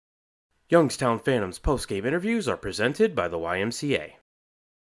Youngstown Phantoms postgame interviews are presented by the YMCA.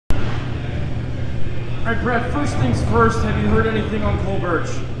 All right, Brett, first things first, have you heard anything on Cole Birch?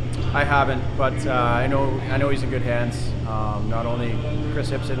 I haven't, but I know he's in good hands. Not only Chris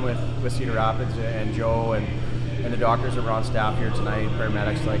Hipson with Cedar Rapids and Joe and the doctors that were on staff here tonight,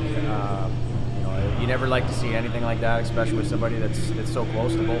 paramedics, you never like to see anything like that, especially with somebody that's so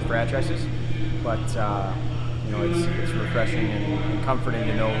close to both franchises. But it's refreshing and comforting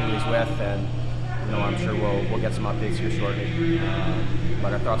to know who he's with, and I'm sure we'll get some updates here shortly.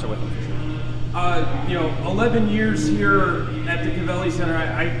 But our thoughts are with him for sure. 11 years here at the Cavelli Center,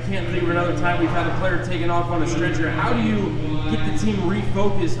 I can't think of another time we've had a player taken off on a stretcher. How do you get the team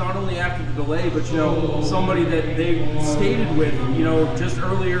refocused, not only after the delay, but somebody that they skated with, just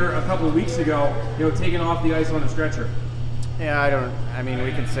earlier a couple of weeks ago, taken off the ice on a stretcher? Yeah,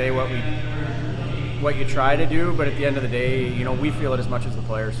 we can say what you try to do, but at the end of the day, we feel it as much as the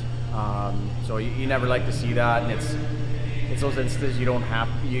players. So you never like to see that, and it's those instances you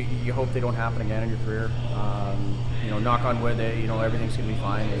hope they don't happen again in your career. Knock on wood, everything's going to be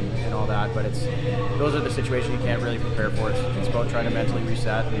fine and all that, but those are the situations you can't really prepare for. It's about trying to mentally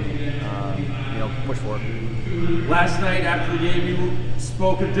reset and push forward. Last night after the game, you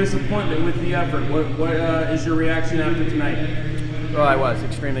spoke of disappointment with the effort. What is your reaction after tonight? Well, I was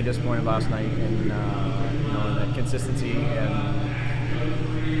extremely disappointed last night in the consistency, and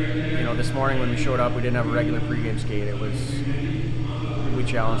this morning when we showed up, we didn't have a regular pregame skate. We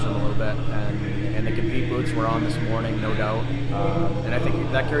challenged them a little bit, and the compete boots were on this morning, no doubt, and I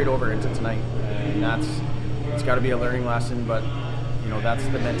think that carried over into tonight, and it's got to be a learning lesson, but that's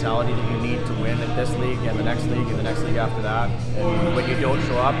the mentality that you need to win at this league and the next league and the next league after that. And when you don't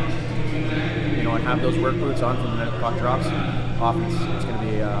show up, and have those work boots on from the minute the puck drops, often it's going to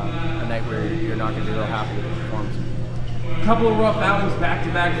be a night where you're not going to be real happy with the performance. A couple of rough outings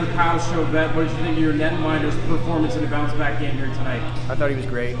back-to-back for Kyle Chauvette. What did you think of your netminder's performance in the bounce-back game here tonight? I thought he was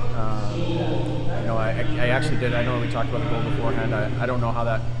great. I actually did. I know we talked about the goal beforehand. I don't know how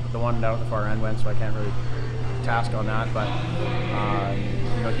the one down at the far end went, so I can't really task on that. But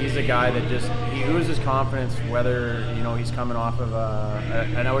he's a guy that he oozes confidence. Whether he's coming off of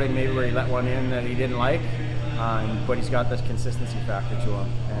an outing maybe where he let one in that he didn't like. But he's got this consistency factor to him,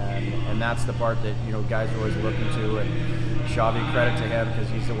 and that's the part that guys are always looking to. And Xavi, credit to him because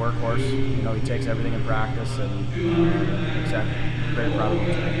he's a workhorse. He takes everything in practice, and exactly, very proud of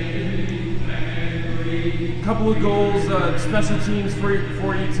him. A couple of goals, special teams for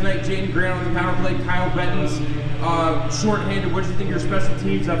you tonight. Jaden Grant on the power play, Kyle Benton's shorthanded. What do you think of your special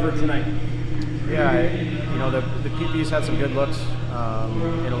teams effort tonight? Yeah, the PP's had some good looks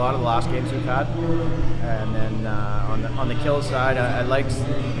in a lot of the last games we've had, and then on the kill side, I liked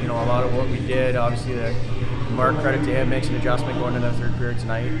a lot of what we did. Obviously, Mark, credit to him, makes an adjustment going into the third period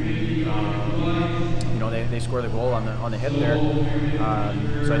tonight. They score the goal on the hit there,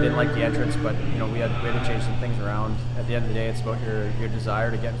 so I didn't like the entrance, but we had to change some things around. At the end of the day, it's about your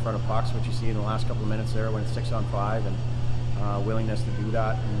desire to get in front of pucks, which you see in the last couple of minutes there when it's 6-on-5, and willingness to do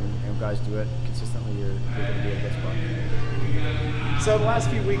that, and guys do it consistently, you're going to be in a good spot. So the last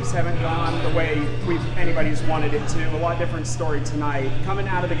few weeks haven't gone the way anybody's wanted it to. A lot different story tonight. Coming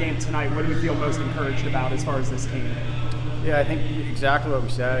out of the game tonight, what do you feel most encouraged about as far as this team? Yeah, I think exactly what we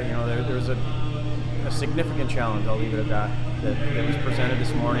said. There was a significant challenge, I'll leave it at that was presented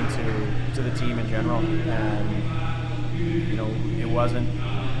this morning to the team in general. And, it wasn't,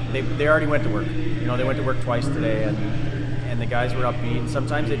 they already went to work. They went to work twice today, and the guys were upbeat.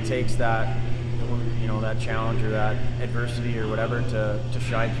 Sometimes it takes that challenge or that adversity or whatever to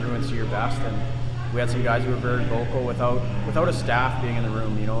shine through and see your best. And we had some guys who were very vocal without a staff being in the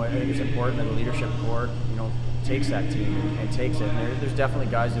room. I think it's important that the leadership board, takes that team and takes it. And there's definitely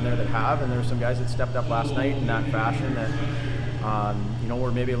guys in there that have, and there's some guys that stepped up last night in that fashion that,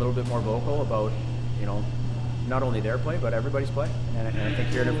 were maybe a little bit more vocal about, not only their play, but everybody's play. And I think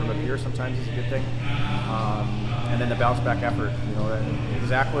hearing it from up here sometimes is a good thing. And then the bounce back effort,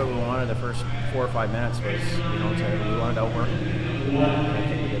 exactly what we wanted the first 4 or 5 minutes was, we wanted to outwork. And I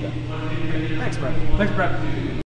think we did that. Thanks, Brett. Thanks, Brett.